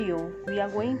We are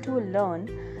going to learn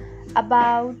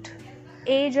about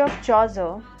age of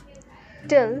Chaucer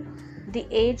till the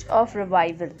age of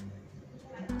revival.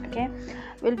 Okay,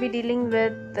 we'll be dealing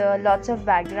with lots of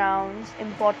backgrounds,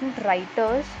 important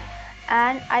writers,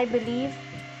 and I believe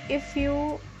if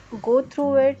you go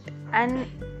through it and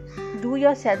do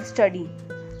your self study,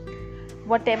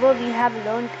 whatever we have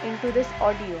learned into this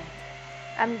audio,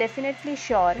 I'm definitely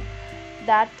sure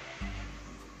that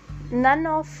none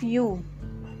of you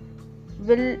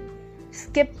will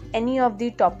skip any of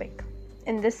the topic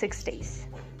in this 6 days.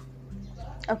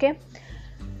 Okay,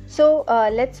 so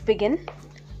let's begin.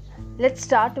 Let's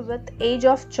start with age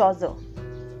of Chaucer.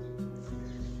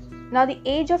 Now the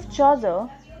age of Chaucer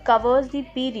covers the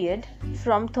period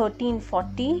from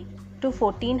 1340 to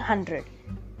 1400.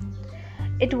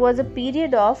 It was a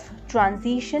period of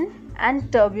transition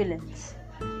and turbulence.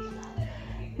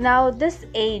 Now this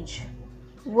age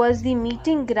was the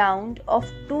meeting ground of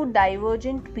two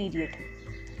divergent periods.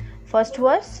 First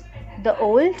was the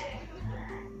old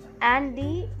and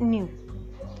the new.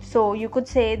 So you could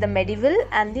say the medieval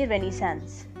and the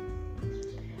Renaissance.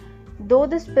 Though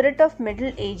the spirit of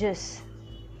Middle Ages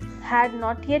had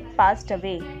not yet passed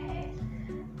away,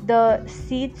 the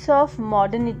seeds of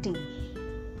modernity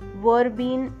were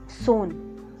being sown.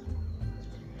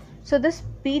 So this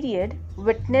period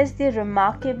witnessed the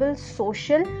remarkable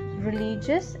social,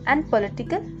 religious and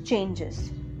political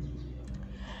changes.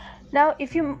 Now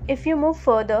if you move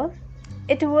further,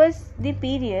 it was the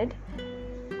period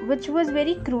which was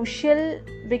very crucial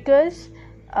because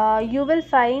you will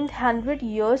find 100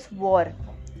 years war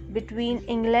between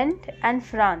England and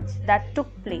France that took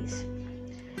place.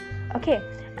 Okay,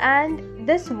 and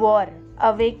this war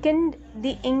awakened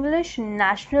the English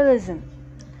nationalism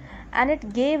and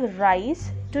it gave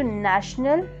rise to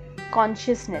national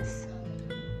consciousness.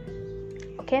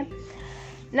 Okay,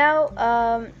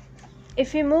 now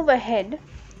if we move ahead,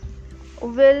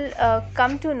 we'll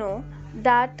come to know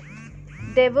that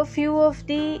there were few of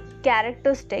the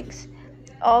characteristics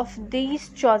of these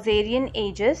Chaucerian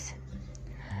ages,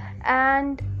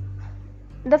 and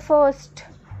the first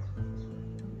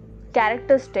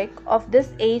characteristic of this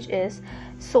age is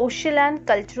social and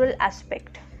cultural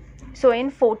aspect. So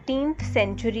in 14th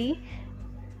century,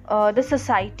 the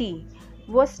society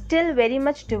was still very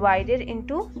much divided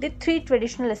into the three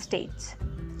traditional states.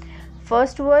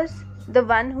 First was the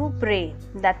one who pray,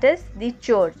 that is the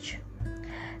church.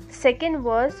 Second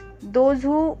was those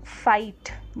who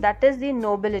fight, that is the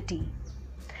nobility.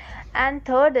 And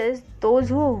third is those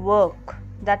who work,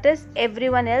 that is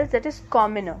everyone else, that is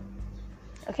commoner.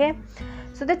 Okay,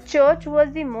 so the church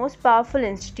was the most powerful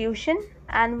institution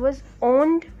and was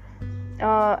owned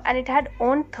and it had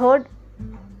owned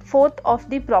fourth of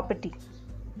the property.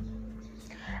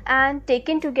 And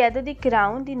taken together, the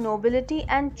crown, the nobility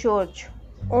and church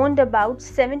owned about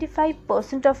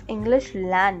 75% of English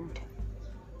land.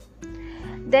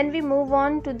 Then we move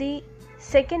on to the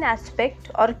second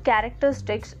aspect or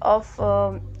characteristics of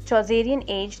Chaucerian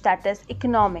age, that is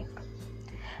economic.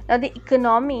 Now the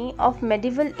economy of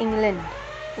medieval England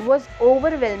was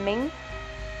overwhelming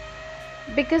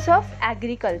because of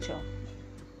agriculture.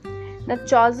 Now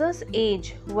Chaucer's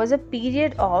age was a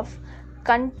period of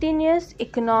continuous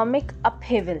economic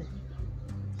upheaval.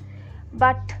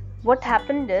 But what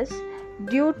happened is,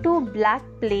 due to Black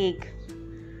Plague,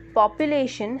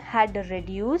 population had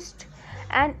reduced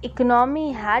and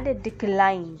economy had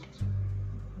declined.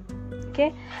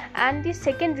 Okay, and the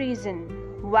second reason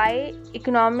why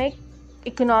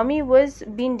economy was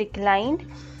being declined,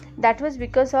 that was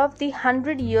because of the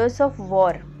 100 years of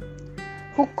war,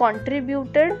 who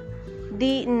contributed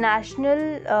the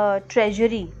national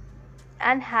treasury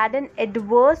and had an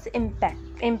adverse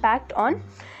impact on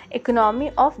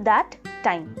economy of that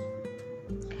time.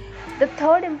 The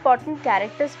third important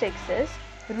characteristic is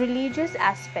religious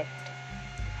aspect.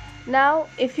 Now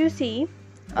if you see,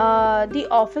 the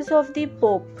office of the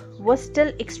Pope was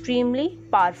still extremely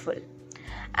powerful,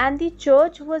 and the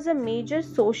church was a major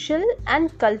social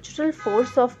and cultural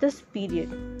force of this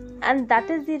period, and that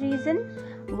is the reason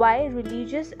why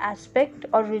religious aspect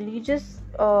or religious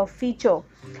feature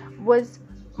was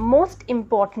most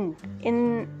important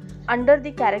in under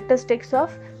the characteristics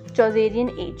of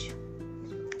Chaucerian age.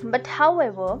 But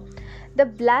however, the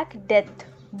Black Death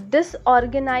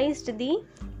disorganized the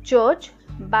church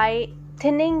by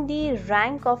thinning the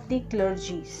rank of the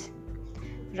clergies,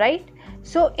 right?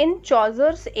 So in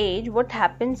Chaucer's age, what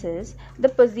happens is the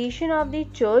position of the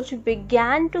church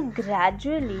began to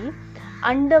gradually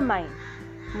undermine.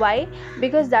 Why?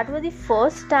 Because that was the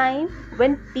first time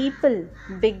when people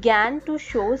began to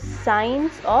show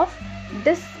signs of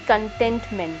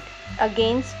discontentment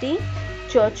against the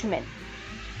churchmen.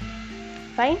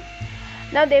 Fine.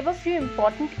 Now there were few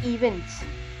important events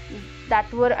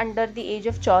that were under the age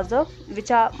of Chaucer,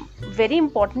 which are very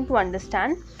important to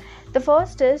understand. The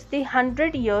first is the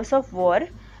 100 Years of War,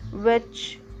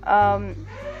 which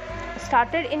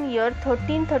started in year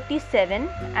 1337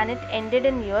 and it ended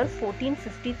in year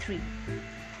 1453.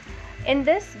 In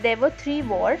this there were three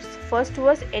wars. First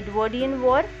was Edwardian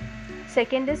War,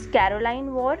 second is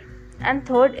Caroline War, and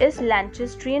third is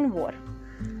Lancastrian War.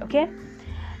 Okay.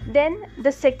 Then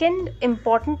the second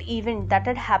important event that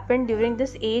had happened during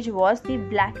this age was the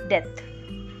Black Death.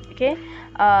 Okay,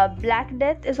 Black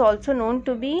Death is also known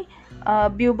to be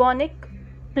bubonic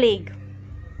plague.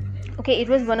 Okay, it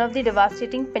was one of the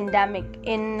devastating pandemic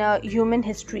in human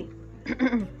history.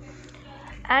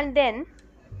 And then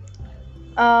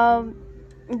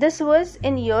this was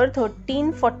in year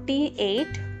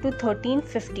 1348 to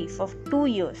 1350 for 2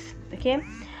 years. Okay.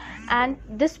 And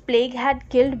this plague had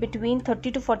killed between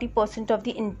 30 to 40% of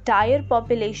the entire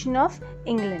population of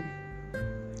England.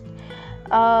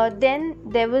 Then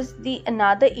there was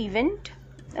another event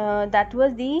that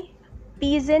was the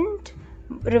Peasant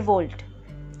Revolt,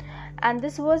 and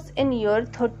this was in year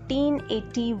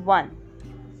 1381.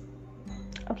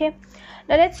 Okay,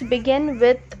 now let's begin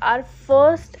with our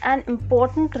first and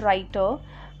important writer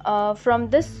from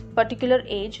this particular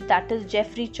age, that is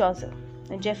Geoffrey Chaucer.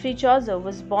 Geoffrey Chaucer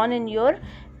was born in year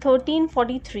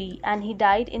 1343 and he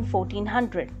died in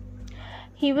 1400.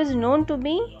 He was known to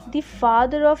be the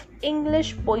father of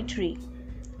English poetry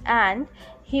and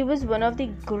he was one of the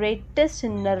greatest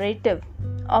narrative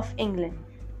of England.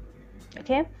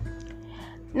 Okay.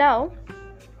 Now,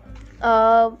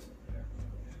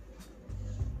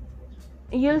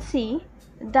 you'll see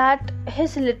that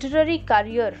his literary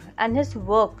career and his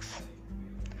works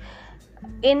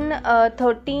in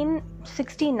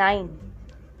 1369,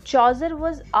 Chaucer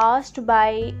was asked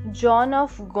by John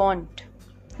of Gaunt,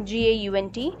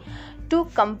 Gaunt, to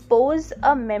compose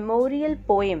a memorial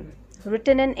poem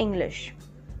written in English.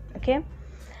 Okay,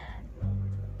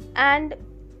 and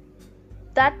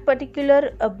that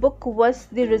particular book was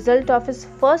the result of his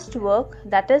first work,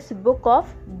 that is Book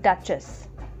of Duchess.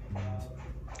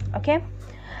 Okay,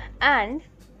 and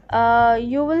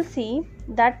you will see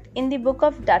that in the Book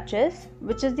of Duchess,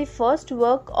 which is the first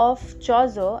work of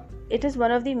Chaucer, it is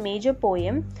one of the major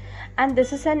poem, and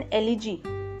this is an elegy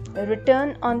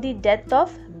written on the death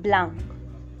of Blanc.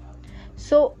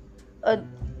 So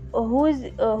who is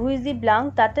the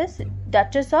Blanc? That is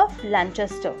Duchess of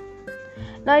Lancaster.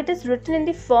 Now it is written in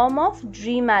the form of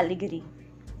dream allegory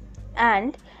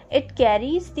and it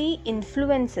carries the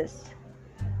influences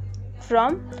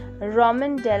from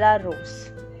Roman de la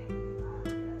Rose,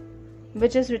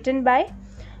 which is written by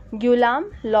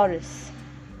Guillaume Lauris.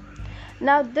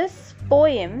 Now this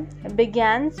poem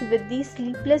begins with the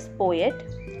sleepless poet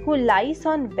who lies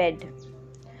on bed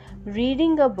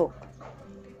reading a book,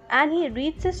 and he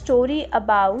reads a story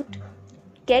about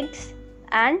Kegs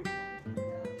and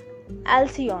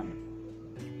Alcyone,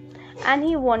 and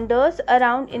he wanders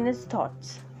around in his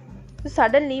thoughts. So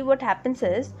suddenly what happens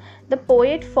is the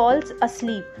poet falls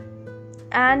asleep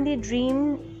and he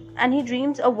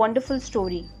dreams a wonderful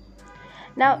story.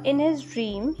 Now in his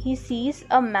dream he sees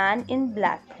a man in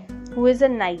black who is a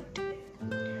knight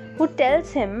who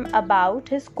tells him about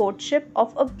his courtship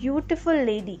of a beautiful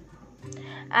lady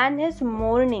and his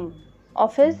mourning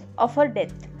of her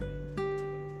death.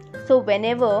 So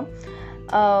whenever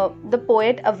the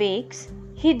poet awakes,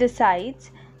 he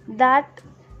decides that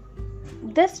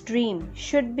this dream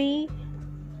should be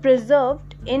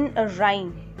preserved in a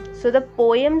rhyme. So the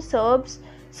poem serves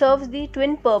the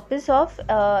twin purpose of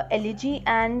elegy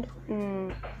and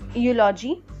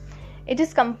eulogy. It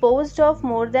is composed of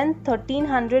more than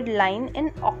 1300 lines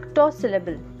in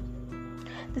octosyllable.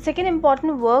 The second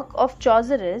important work of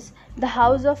Chaucer is The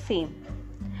House of Fame.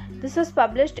 This was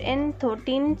published in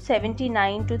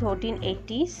 1379 to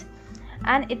 1380s,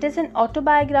 and it is an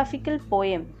autobiographical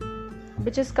poem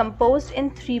which is composed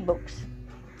in 3 books.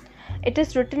 It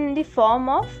is written in the form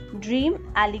of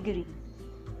dream allegory.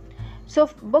 So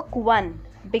book 1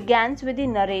 begins with the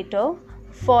narrator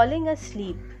falling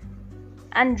asleep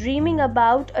and dreaming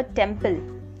about a temple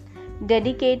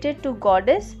dedicated to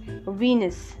goddess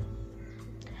Venus.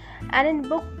 And in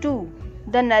book 2,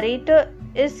 the narrator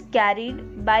is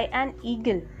carried by an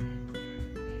eagle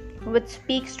which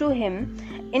speaks to him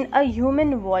in a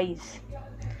human voice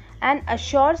and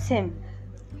assures him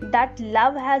that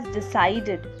love has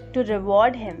decided to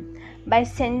reward him by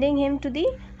sending him to the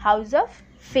House of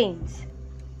Fame.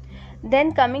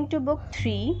 Then coming to book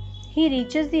 3, he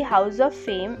reaches the House of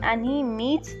Fame and he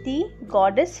meets the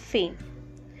goddess Fame.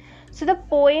 So the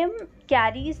poem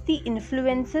carries the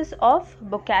influences of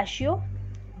Boccaccio,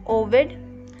 Ovid,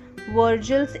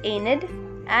 Virgil's Aeneid,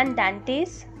 and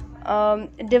Dante's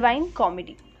Divine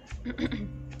Comedy.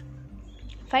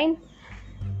 Fine.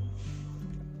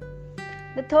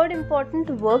 The third important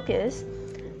work is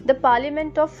The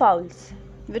Parliament of Fowls,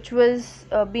 which was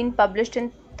been published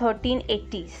in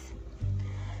 1380s.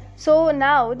 So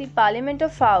now the Parliament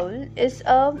of Fowls is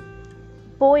a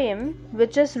poem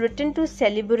which is written to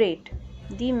celebrate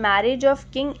the marriage of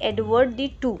King Edward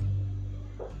II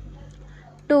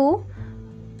to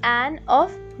Anne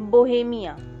of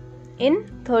Bohemia in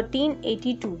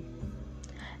 1382.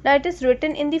 Now it is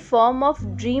written in the form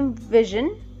of dream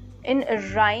vision in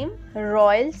rhyme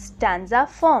royal stanza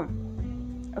form.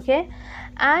 Okay,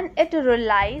 and it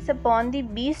relies upon the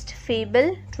beast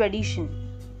fable tradition.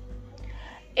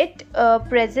 It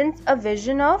presents a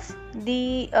vision of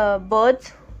the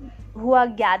birds who are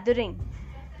gathering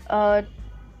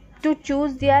to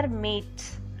choose their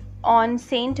mates on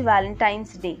Saint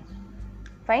Valentine's Day.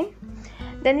 Fine.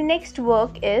 Then the next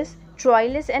work is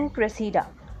Troilus and Cressida,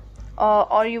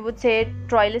 or you would say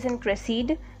Troilus and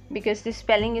Cresside, because the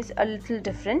spelling is a little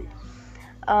different.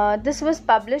 This was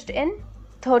published in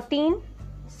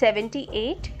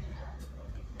 1378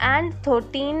 and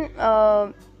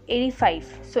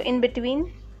 1385. So in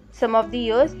between some of the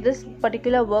years this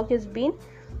particular work has been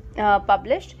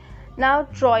published. Now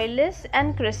Troilus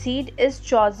and Cresside is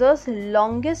Chaucer's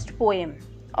longest poem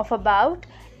of about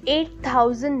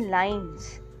 8,000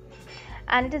 lines,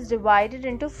 and it is divided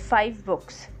into 5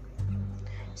 books.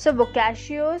 So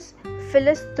Boccaccio's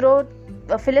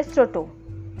Filistretto,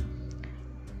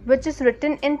 which is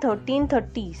written in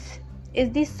 1330s, is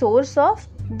the source of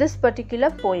this particular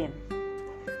poem.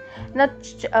 Now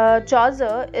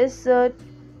Chaucer is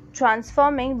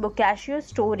transforming Boccaccio's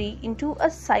story into a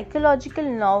psychological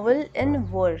novel in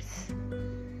verse.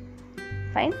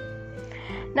 Fine.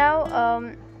 Now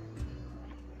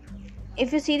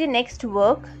if you see the next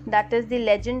work, that is The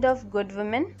Legend of Good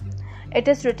Women, it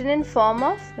is written in form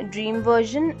of dream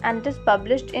version and it is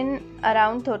published in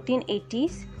around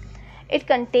 1380s. It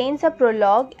contains a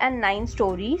prologue and 9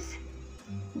 stories.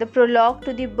 The prologue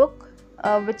to the book,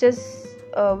 which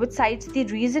cites the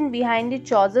reason behind the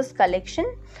Chaucer's collection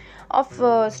of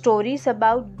stories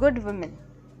about good women.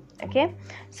 Okay,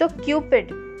 so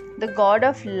Cupid, the god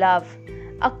of love,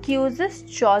 accuses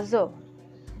Chaucer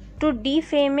to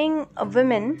defaming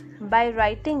women by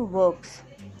writing works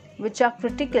which are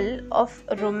critical of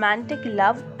romantic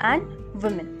love and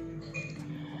women.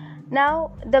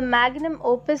 Now the magnum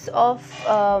opus of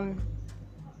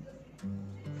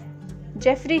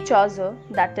Geoffrey Chaucer,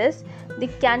 that is the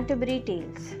Canterbury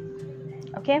Tales.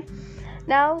 Okay,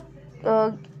 now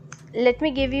let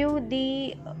me give you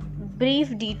the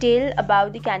brief detail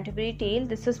about the Canterbury Tale.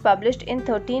 This was published in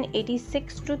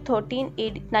 1386 to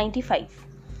 1395.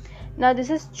 Now this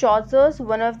is Chaucer's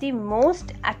one of the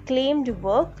most acclaimed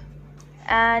work,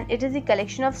 and it is a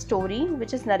collection of story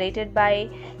which is narrated by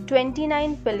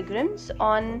 29 pilgrims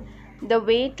on the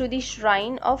way to the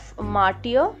shrine of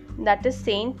martyr, that is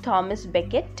Saint Thomas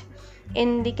Becket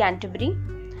in the Canterbury.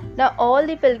 Now all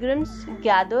the pilgrims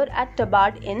gather at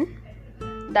Tabard Inn,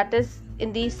 that is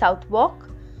in the South Walk,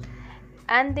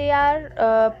 and they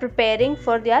are preparing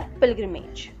for their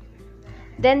pilgrimage.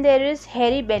 Then there is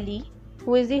Harry Belly,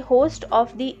 who is the host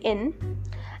of the inn,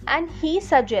 and he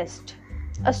suggests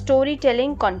a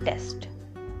storytelling contest.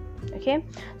 Okay,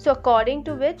 so according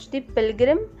to which the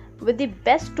pilgrim with the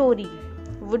best story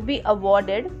would be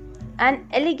awarded an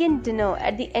elegant dinner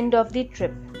at the end of the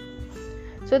trip.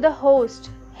 So the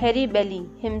host, Harry Belly,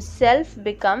 himself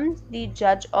becomes the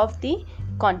judge of the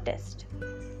contest.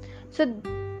 So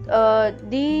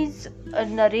these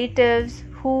narratives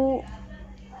who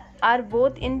are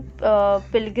both in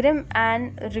pilgrim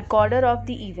and recorder of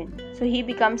the event, so he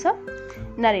becomes a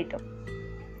narrator.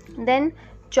 Then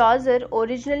Chaucer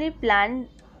originally planned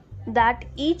that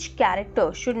each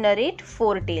character should narrate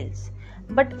 4 tales,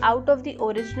 but out of the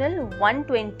original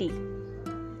 120,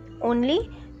 only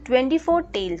 24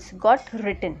 tales got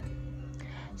written.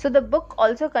 So the book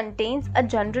also contains a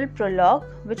general prologue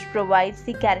which provides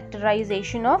the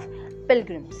characterization of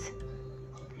pilgrims.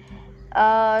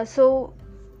 So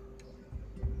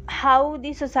how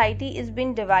the society is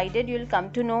being divided, you will come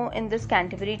to know in this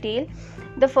Canterbury Tale.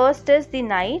 The first is the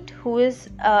knight, who is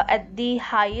at the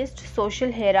highest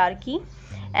social hierarchy,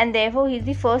 and therefore he is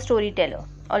the first storyteller.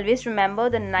 Always remember,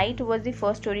 the knight was the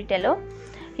first storyteller.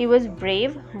 He was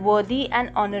brave, worthy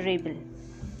and honorable.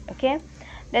 Okay,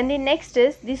 then the next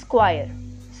is the squire.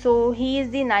 So he is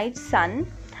the knight's son,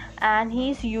 and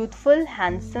he is youthful,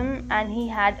 handsome, and he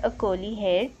had a curly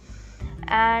hair,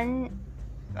 and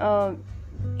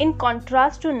in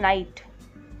contrast to Knight,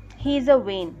 he is a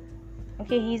vain.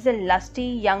 Okay, he is a lusty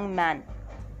young man.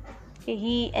 Okay,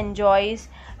 he enjoys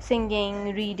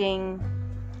singing, reading,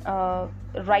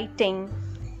 writing,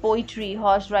 poetry,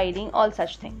 horse riding, all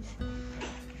such things.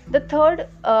 The third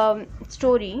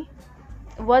story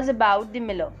was about the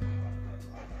miller.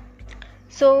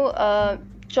 So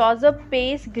Chaucer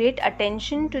pays great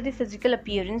attention to the physical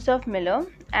appearance of Miller,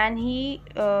 and he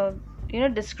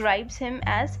describes him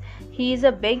as he is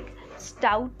a big,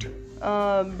 stout,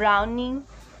 browning,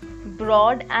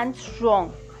 broad and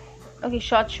strong. Okay,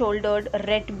 short-shouldered,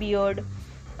 red beard,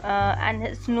 and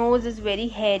his nose is very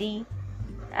hairy,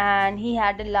 and he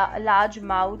had a large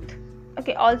mouth.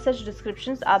 Okay, all such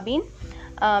descriptions are being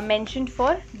mentioned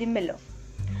for the miller.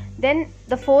 Then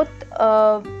the fourth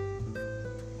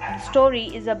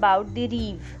story is about the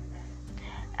reeve,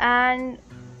 and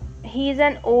he is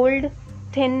an old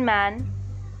thin man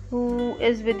who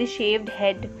is with the shaved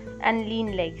head and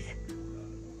lean legs.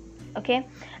 Okay,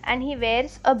 and he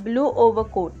wears a blue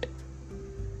overcoat,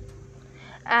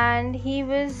 and he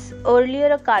was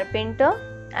earlier a carpenter,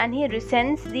 and he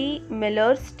resents the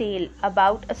miller's tale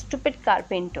about a stupid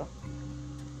carpenter.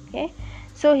 Okay,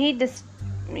 so he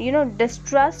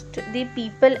distrust the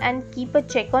people and keep a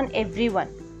check on everyone.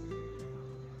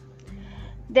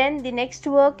 Then the next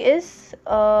work is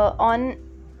on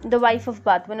the wife of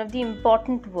Bath, one of the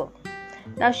important work.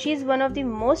 Now she is one of the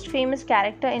most famous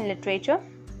character in literature.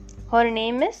 Her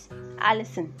name is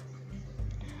Alison.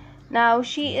 Now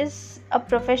she is a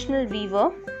professional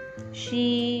weaver.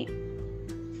 She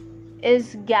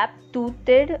is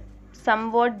gap-toothed,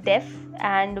 somewhat deaf,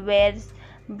 and wears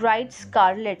bright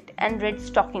scarlet and red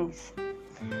stockings.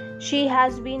 She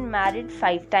has been married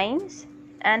 5 times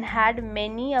and had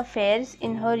many affairs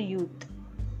in her youth.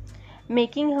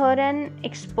 Making her an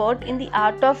expert in the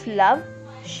art of love,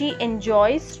 she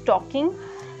enjoys stalking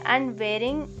and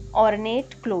wearing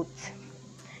ornate clothes.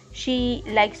 She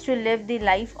likes to live the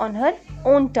life on her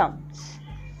own terms.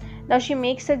 Now she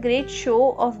makes a great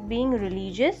show of being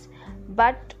religious,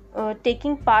 but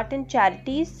taking part in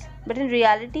charities, but in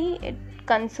reality it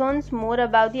concerns more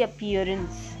about the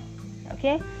appearance.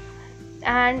 Okay,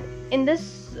 and in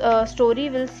this story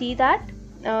we'll see that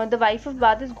the wife of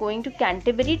Bath is going to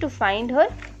Canterbury to find her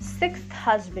 6th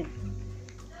husband.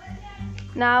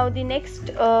 Now the next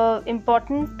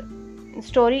important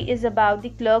story is about the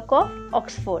Clerk of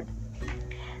Oxford.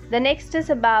 The next is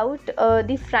about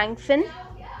the Frank Finn.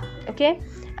 Okay,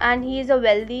 and he is a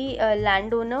wealthy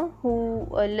landowner who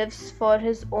lives for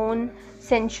his own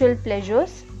sensual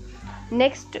pleasures.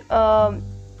 Next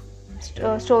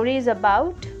story is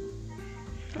about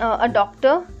a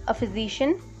doctor, a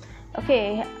physician.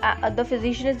 Okay, the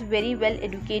physician is very well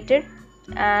educated,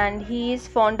 and he is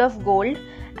fond of gold,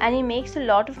 and he makes a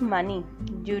lot of money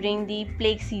during the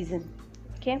plague season.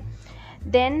 Okay,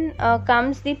 then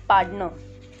comes the pardoner.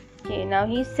 Okay, now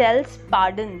he sells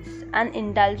pardons and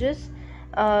indulges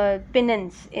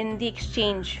penance in the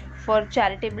exchange for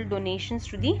charitable donations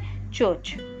to the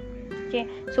church. Okay,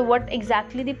 so what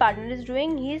exactly the pardoner is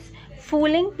doing? He is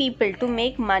fooling people to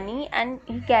make money, and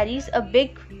he carries a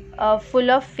big full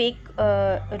of fake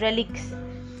relics,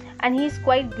 and he is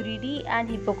quite greedy and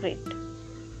hypocrite.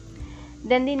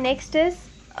 Then the next is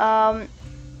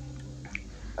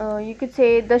you could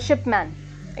say the shipman.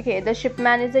 Okay, the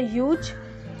shipman is a huge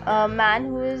man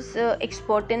who is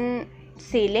expert in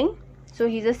sailing. So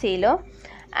he's a sailor,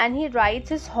 and he rides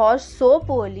his horse so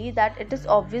poorly that it is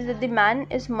obvious that the man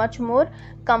is much more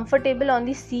comfortable on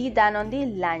the sea than on the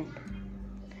land.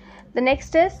 The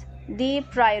next is the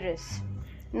prioress.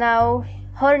 Now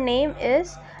her name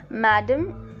is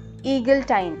Madame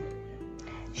Eagletine.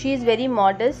 She is very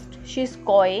modest, she is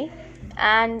coy,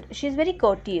 and she is very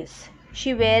courteous.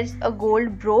 She wears a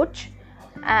gold brooch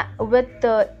with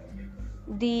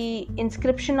the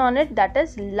inscription on it, that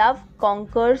is love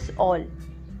conquers all.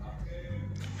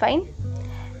 Fine.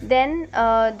 Then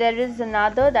there is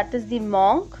another, that is the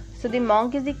monk. So the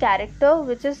monk is the character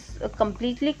which is a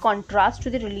completely contrast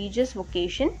to the religious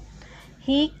vocation.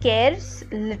 He cares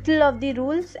little of the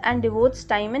rules and devotes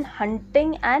time in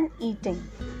hunting and eating.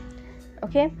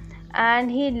 Okay,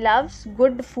 and he loves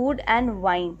good food and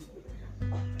wine.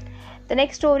 The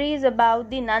next story is about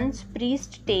the nun's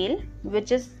priest tale,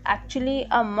 which is actually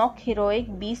a mock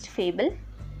heroic beast fable.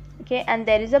 Okay, and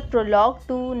there is a prologue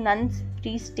to nun's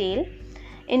priest tale,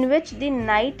 in which the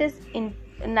knight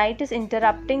is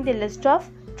interrupting the list of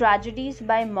tragedies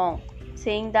by monk,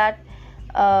 saying that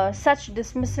such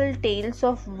dismissal tales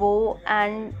of woe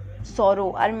and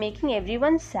sorrow are making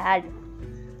everyone sad.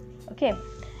 Okay,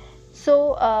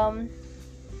 so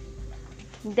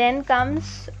Then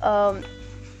comes the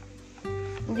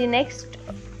next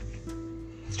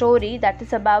story, that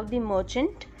is about the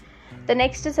merchant. The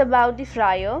next is about the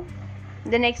friar.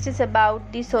 The next is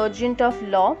about the sergeant of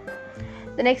law.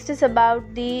 The next is about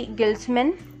the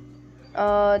guildsman.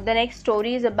 The next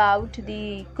story is about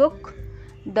the cook,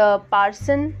 the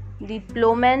parson, the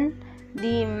ploughman,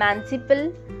 the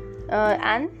manciple,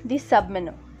 and the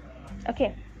submariner.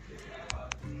 Okay.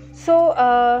 So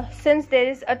since there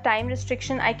is a time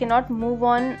restriction, I cannot move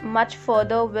on much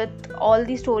further with all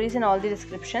the stories and all the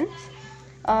descriptions.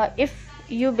 If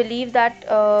you believe that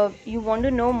you want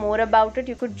to know more about it,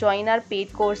 you could join our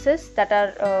paid courses that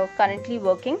are currently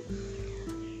working.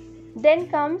 Then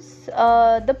comes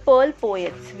the Pearl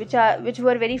poets, which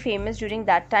were very famous during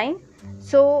that time.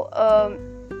 So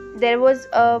there was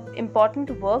a important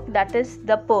work, that is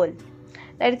the Pearl.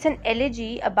 Now it's an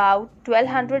elegy about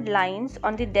 1200 lines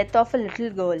on the death of a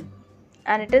little girl,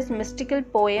 and it is mystical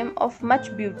poem of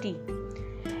much beauty,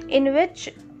 in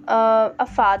which a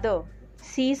father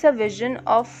sees a vision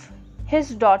of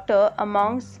his daughter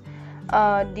amongst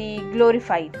the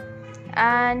glorified,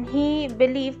 and he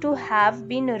believed to have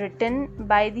been written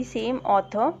by the same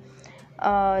author,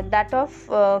 that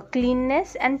of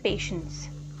cleanness and patience.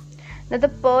 Now the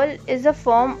Pearl is a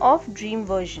form of dream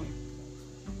version,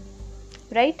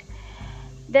 right?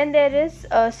 Then there is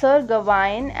Sir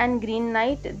Gawain and Green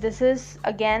Knight. This is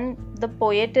again, the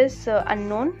poet is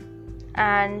unknown,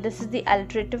 and this is the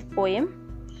alliterative poem.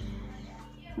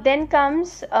 Then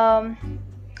comes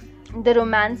the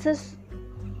romances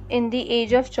in the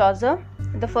age of Chaucer.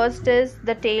 The first is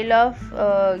the Tale of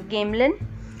Gamelin.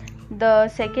 The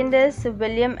second is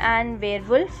William and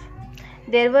Werewolf.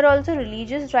 There were also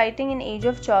religious writing in age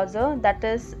of Chaucer, that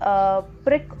is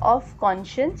Prick of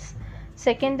Conscience.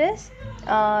 Second is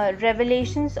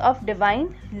Revelations of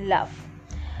Divine Love.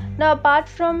 Now apart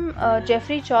from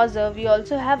Geoffrey Chaucer, we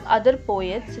also have other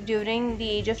poets during the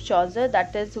age of Chaucer,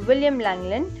 that is William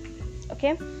Langland.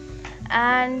 Okay,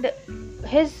 and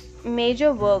his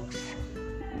major works,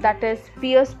 that is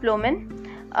Piers Plowman,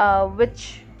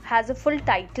 which has a full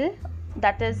title,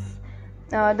 that is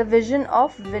The Vision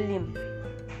of William.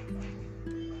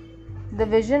 The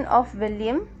Vision of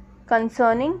William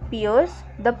concerning Piers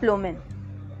the Plowman.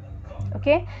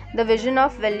 Okay, The Vision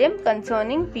of William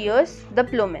concerning Piers the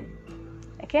Plowman.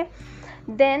 Okay,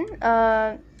 then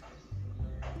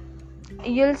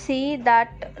you'll see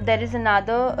that there is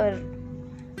another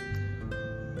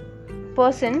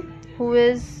person who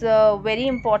is very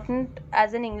important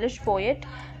as an English poet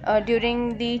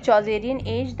during the Chaucerian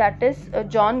age, that is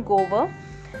John Gower,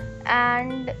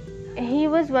 and he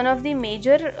was one of the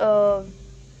major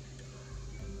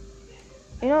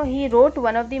he wrote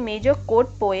one of the major court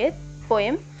poem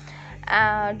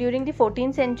during the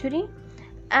 14th century.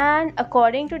 And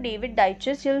according to David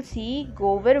Dyches, you'll see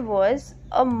Gower was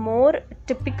a more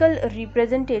typical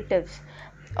representative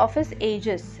of his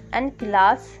ages and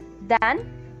class than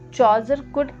Chaucer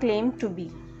could claim to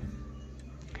be.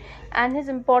 And his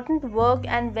important work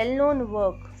and well-known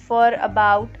work for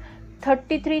about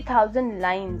 33,000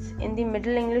 lines in the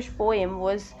Middle English poem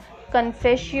was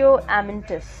Confessio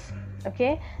Amantis.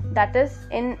 Okay, that is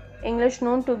in English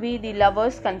known to be the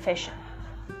Lover's Confession.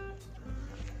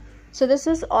 So this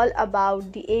is all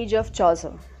about the age of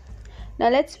Chaucer. Now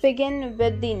let's begin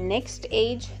with the next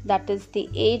age, that is the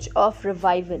age of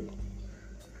revival.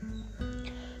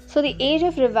 So the age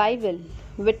of revival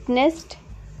witnessed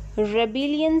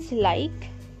rebellions like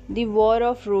the War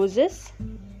of Roses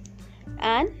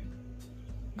and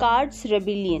Card's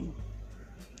Rebellion.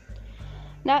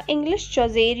 Now English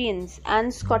Chaucerians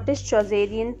and Scottish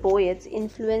Chaucerian poets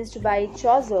influenced by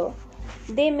Chaucer,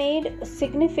 they made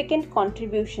significant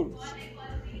contributions.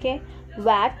 Okay,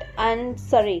 Watt and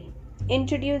Surrey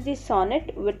introduced the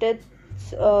sonnet with its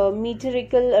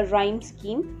metrical rhyme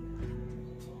scheme.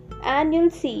 And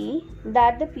you'll see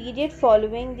that the period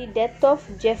following the death of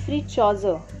Geoffrey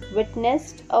Chaucer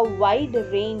witnessed a wide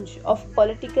range of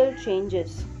political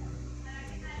changes.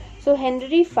 So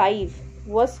Henry V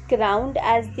was crowned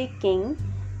as the king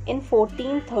in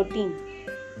 1413.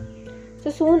 So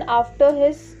soon after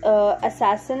his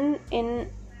assassin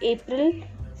in April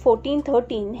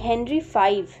 1413, Henry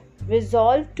V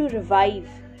resolved to revive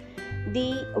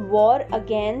the war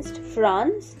against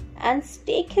France and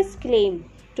stake his claim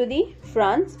to the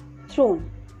France throne.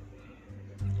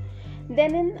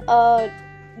 Then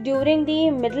during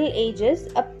the Middle Ages,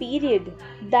 a period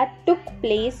that took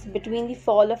place between the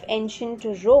fall of ancient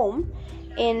Rome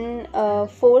in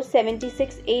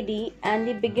 476 AD and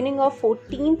the beginning of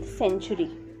 14th century,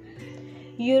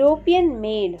 European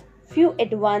made few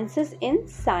advances in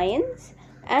science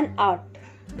and art.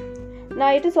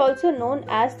 Now it is also known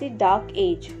as the Dark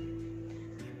Age,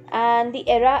 and the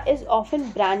era is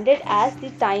often branded as the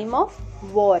time of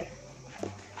war,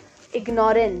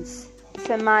 ignorance,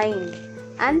 famine,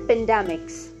 and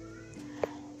pandemics.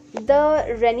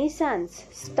 The Renaissance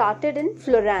started in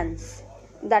Florence,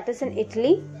 that is in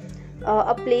Italy,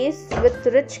 a place with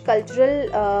rich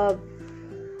cultural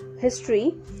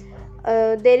history.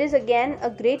 There is again a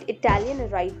great Italian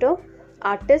writer,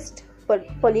 artist,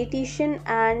 politician,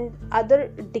 and other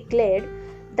declared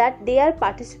that they are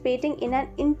participating in an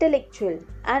intellectual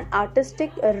and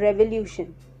artistic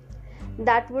revolution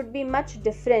that would be much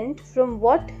different from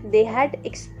what they had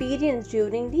experienced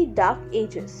during the Dark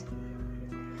Ages.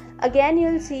 Again,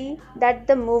 you'll see that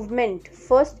the movement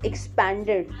first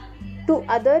expanded to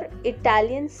other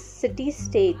Italian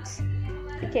city-states.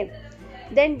 Okay.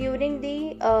 Then during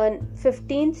the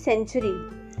 15th century,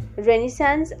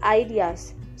 Renaissance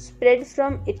ideas spread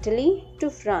from Italy to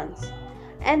France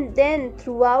and then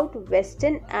throughout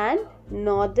Western and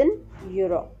Northern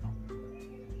Europe.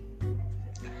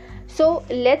 So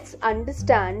let's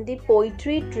understand the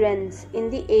poetry trends in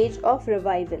the age of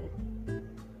revival.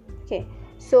 Okay.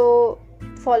 So,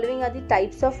 following are the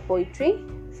types of poetry.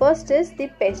 First is the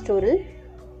pastoral.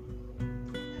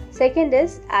 Second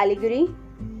is allegory.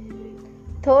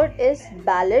 Third is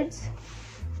ballads.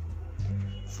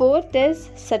 Fourth is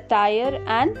satire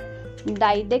and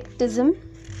didactism.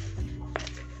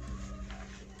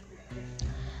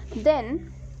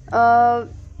 Then,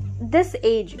 this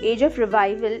age of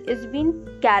revival, is being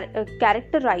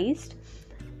characterized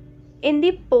in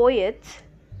the poets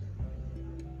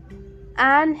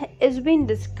and is being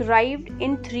described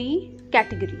in three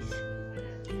categories.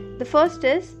 The first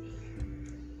is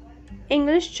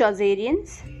English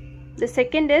Chaucerians, the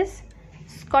second is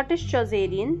Scottish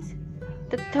Chaucerians,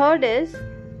 the third is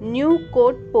New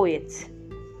Court poets.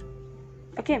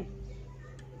 Okay,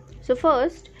 so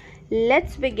first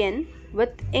let's begin with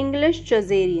English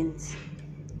Chaucerians.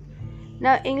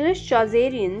 Now, English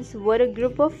Chaucerians were a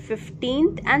group of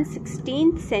 15th and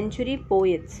 16th century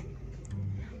poets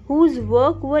whose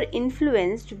work were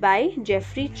influenced by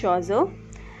Geoffrey Chaucer,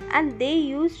 and they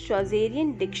used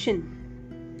Chaucerian diction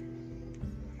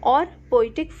or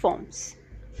poetic forms.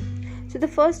 So the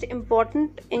first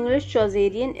important English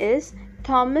Chaucerian is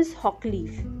Thomas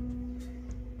Hoccleve.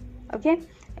 Okay,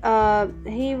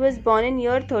 he was born in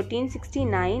year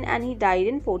 1369 and he died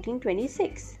in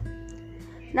 1426.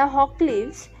 Now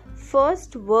Hoccleve's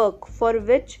first work for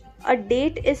which a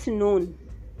date is known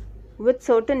with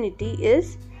certainty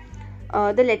is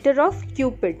the Letter of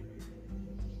Cupid.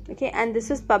 Okay, and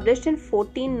this is published in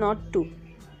 1402.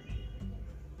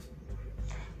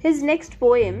 His next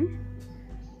poem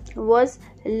was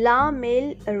La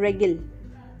Male Regale.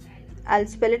 I'll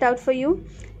spell it out for you.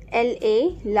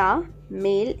 L-A, La,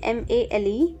 Male,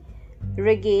 M-A-L-E,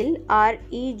 Regale,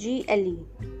 R-E-G-L-E.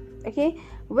 Okay,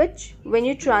 which when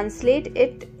you translate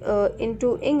it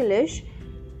into English,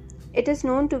 it is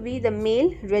known to be the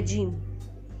male regime.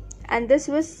 And this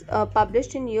was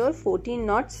published in year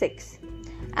 1406.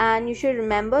 And you should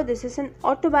remember this is an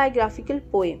autobiographical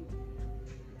poem.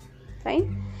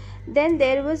 Fine. Then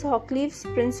there was Hoccleve's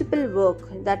principal work,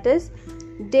 that is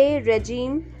De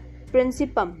Regime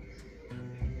Principum.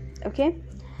 Okay.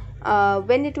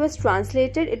 When it was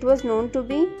translated, it was known to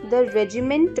be the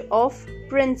Regiment of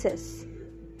Princes.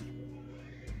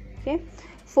 Okay,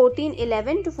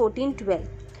 1411 to 1412.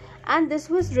 And this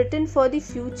was written for the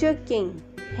future king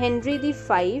Henry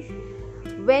V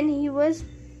when he was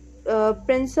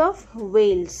Prince of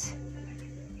Wales.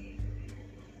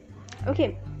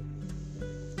 Okay.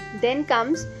 Then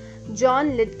comes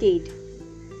John Lydgate.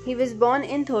 He was born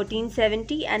in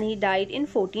 1370 and he died in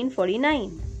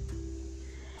 1449.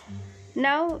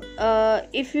 Now,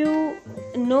 if you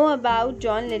know about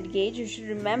John Lydgate, you should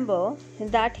remember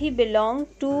that he belonged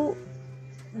to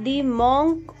the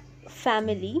monk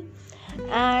family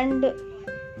and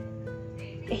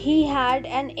he had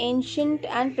an ancient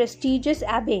and prestigious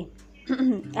abbey,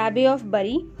 Abbey of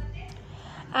Bury,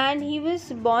 and he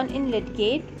was born in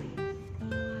Lydgate,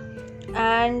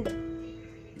 and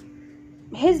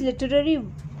his literary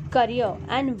career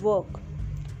and work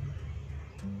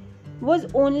was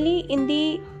only in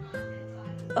the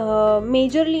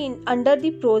majorly under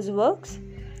the prose works.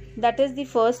 That is, the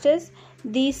first is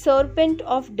The Serpent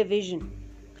of Division,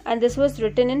 and this was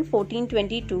written in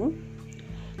 1422.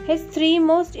 His three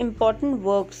most important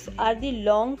works are the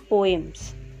long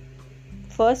poems.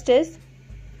 First is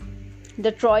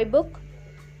the Troy Book,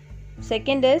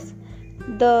 second is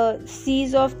the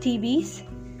Siege of Thebes,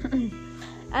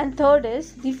 and third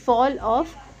is the Fall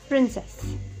of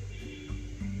Princess.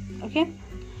 Okay.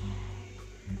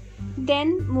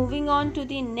 Then moving on to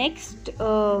the next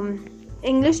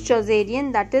English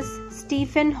Chaucerian, that is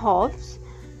Stephen Hawes.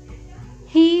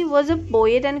 He was a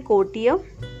poet and courtier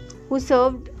who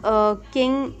served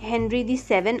King Henry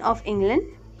VII of England,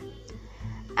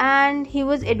 and he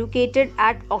was educated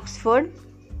at Oxford.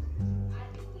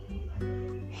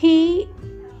 He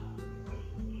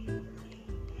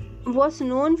was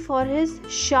known for his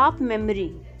sharp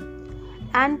memory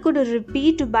and could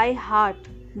repeat by heart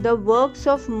the works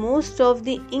of most of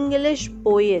the English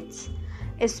poets,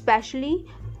 especially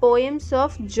poems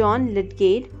of John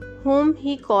Lydgate, whom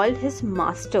he called his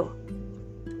master.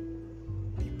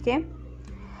 Okay.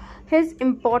 His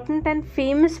important and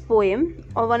famous poem,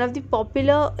 or one of the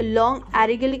popular long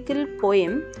aragogical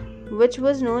poem, which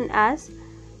was known as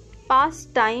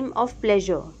Pastime of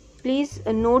Pleasure. Please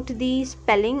note the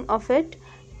spelling of it: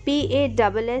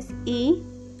 Passetyme,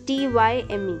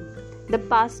 The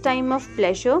Pastime of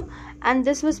Pleasure, and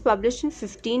this was published in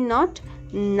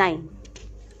 1509.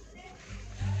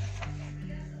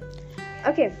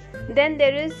 Okay, then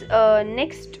there is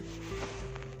next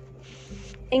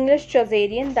English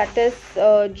Chaucerian, that is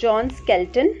John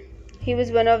Skelton. He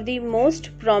was one of the most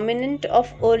prominent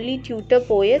of early Tudor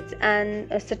poets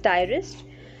and a satirist.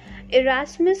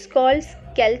 Erasmus called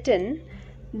Skelton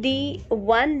the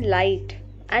one light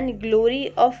and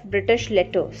glory of British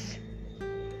letters.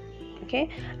 Okay,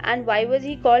 and why was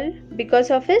he called?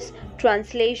 Because of his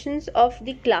translations of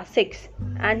the classics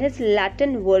and his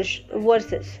Latin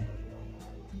verses.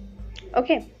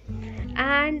 Okay,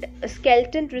 and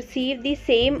Skelton received the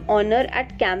same honor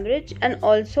at Cambridge and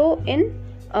also in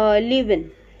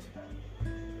Leuven.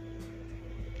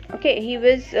 Okay, he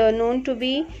was known to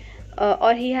be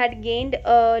or he had gained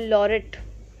a laureate,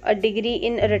 a degree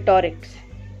in rhetorics.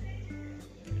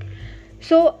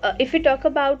 So if we talk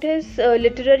about his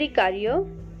literary career,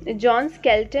 John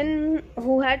Skelton,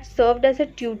 who had served as a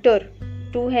tutor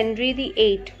to Henry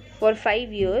VIII for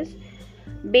 5 years,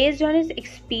 based on his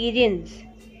experience,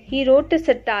 he wrote a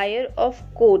satire of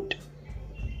Court,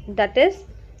 that is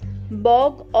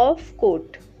Bog of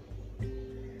Court,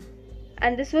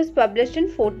 and this was published in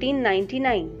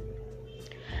 1499.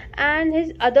 And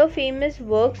his other famous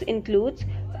works includes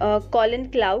Colin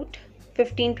Clout,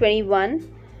 1521,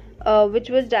 which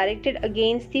was directed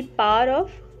against the power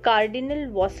of Cardinal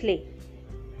Wolsey.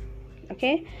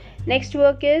 Okay, next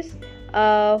work is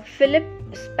Philip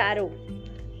Sparrow,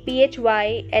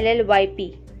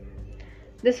 Phylllyp.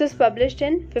 This was published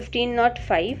in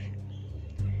 1505.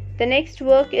 The next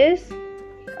work is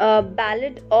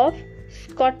Ballad of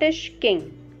Scottish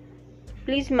King.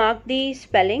 Please mark the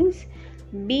spellings: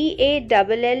 Ballade,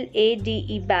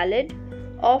 Ballad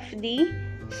of the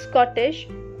Scottish,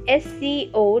 Scottysse,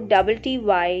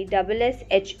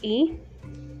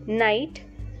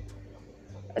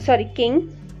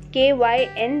 King,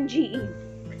 Kynge.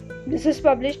 This was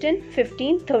published in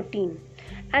 1513,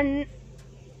 and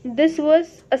this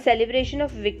was a celebration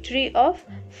of victory of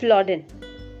Flodden.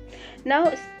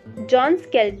 Now, John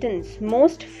Skelton's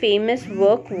most famous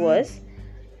work was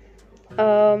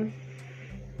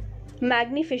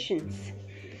Magnificence,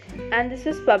 and this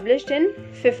was published in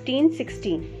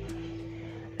 1516,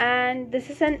 and this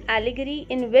is an allegory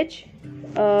in which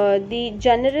the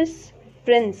generous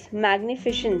prince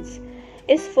Magnificence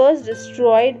is first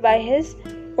destroyed by his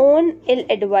own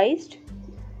ill-advised,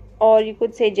 or you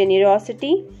could say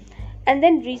generosity, and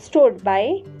then restored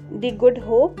by the good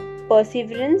hope,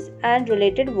 perseverance, and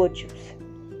related virtues.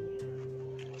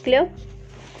 Clear?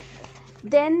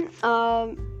 Then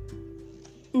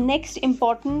next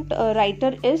important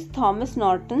writer is Thomas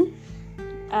Norton,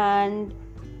 and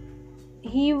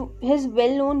his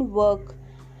well-known work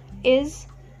is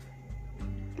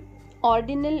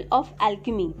Ordinal of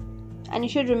Alchemy. And you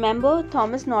should remember,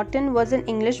 Thomas Norton was an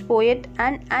English poet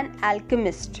and an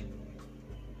alchemist.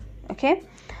 Okay,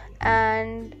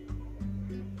 and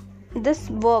this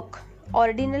work,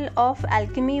 Ordinal of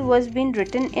Alchemy, was being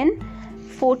written in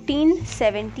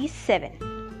 1477.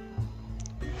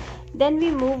 Then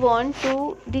we move on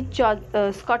to the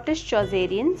Scottish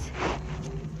Chaucerians.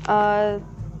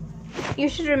 You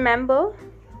should remember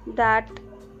that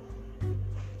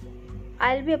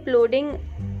I'll be uploading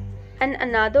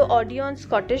another audio on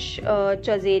Scottish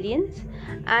Chaucerians,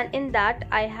 and in that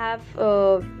I have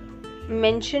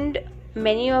mentioned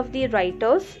many of the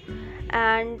writers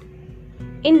and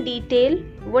in detail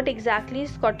what exactly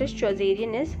Scottish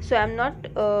Chaucerian is. So I'm not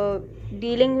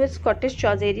dealing with Scottish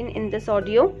Chaucerian in this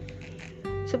audio,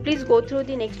 so please go through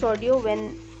the next audio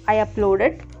when I upload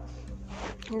it.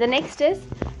 The next is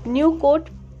New Court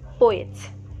Poets.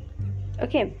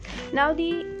 Okay, now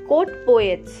the Court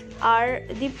poets are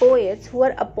the poets who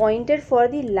are appointed for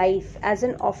the life as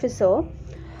an officer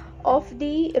of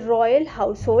the royal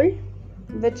household,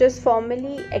 which is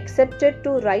formally accepted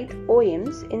to write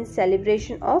poems in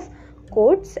celebration of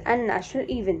courts and national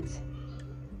events.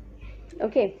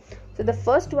 Okay, so the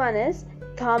first one is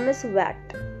Thomas Watt.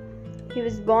 He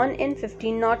was born in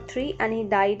 1503 and he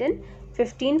died in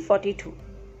 1542.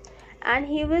 And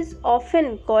he was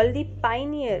often called the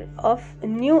pioneer of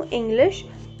New English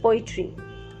poetry.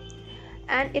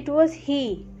 And it was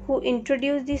he who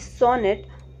introduced the sonnet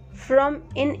from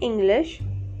in English,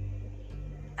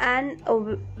 and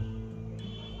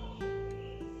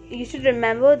you should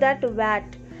remember that Watt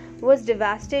was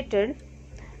devastated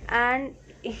and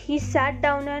he sat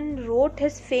down and wrote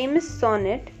his famous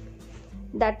sonnet,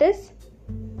 that is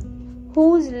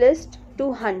Whose List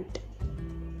to Hunt.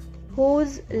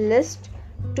 Whose List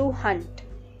to Hunt.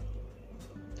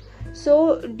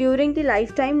 So during the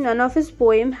lifetime none of his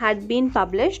poem had been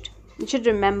published, you should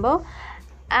remember,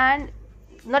 and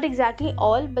not exactly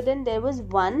all, but then there was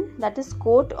one, that is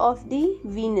Court of the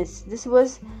Venus. This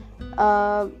was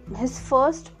his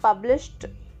first published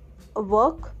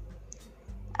work,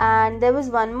 and there was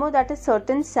one more, that is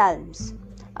Certain Psalms.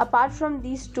 Apart from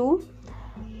these two,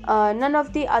 none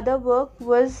of the other work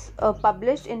was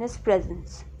published in his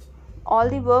presence. All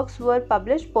the works were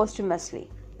published posthumously.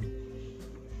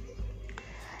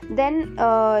 Then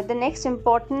the next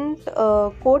important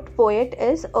court poet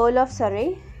is Earl of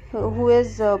Surrey, who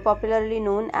is popularly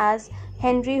known as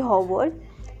Henry Howard.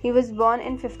 He was born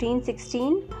in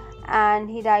 1516 and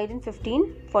he died in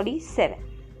 1547.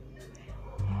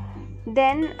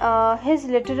 Then his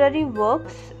literary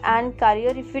works and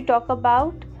career, if we talk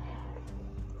about,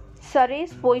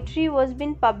 Surrey's poetry was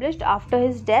being published after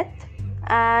his death,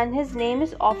 and his name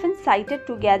is often cited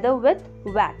together with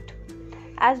Watt,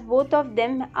 as both of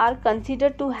them are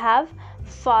considered to have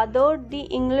fathered the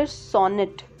English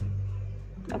sonnet.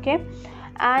 Okay,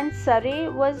 and Surrey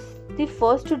was the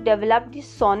first to develop the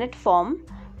sonnet form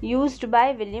used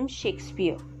by William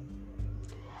Shakespeare,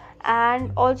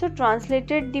 and also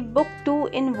translated the book 2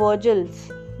 in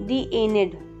Virgil's The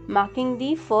Aeneid, marking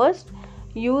the first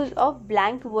use of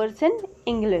blank verse in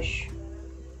English.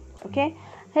 Okay,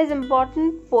 his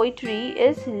important poetry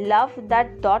is Love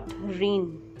That Doth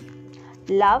Reign.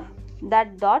 Love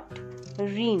That Doth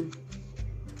Reign.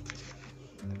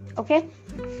 Okay,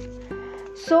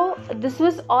 so this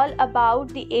was all about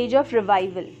the Age of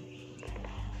Revival.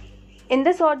 In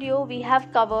this audio we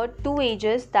have covered two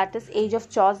ages, that is Age of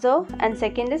Chaucer and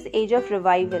second is Age of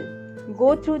Revival.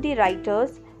 Go through the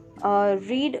writers,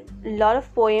 read a lot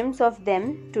of poems of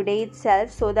them today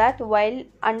itself, so that while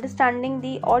understanding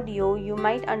the audio you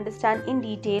might understand in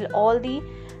detail all the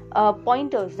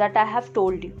pointers that I have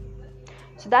told you.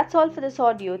 So that's all for this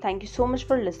audio. Thank you so much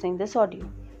for listening this audio.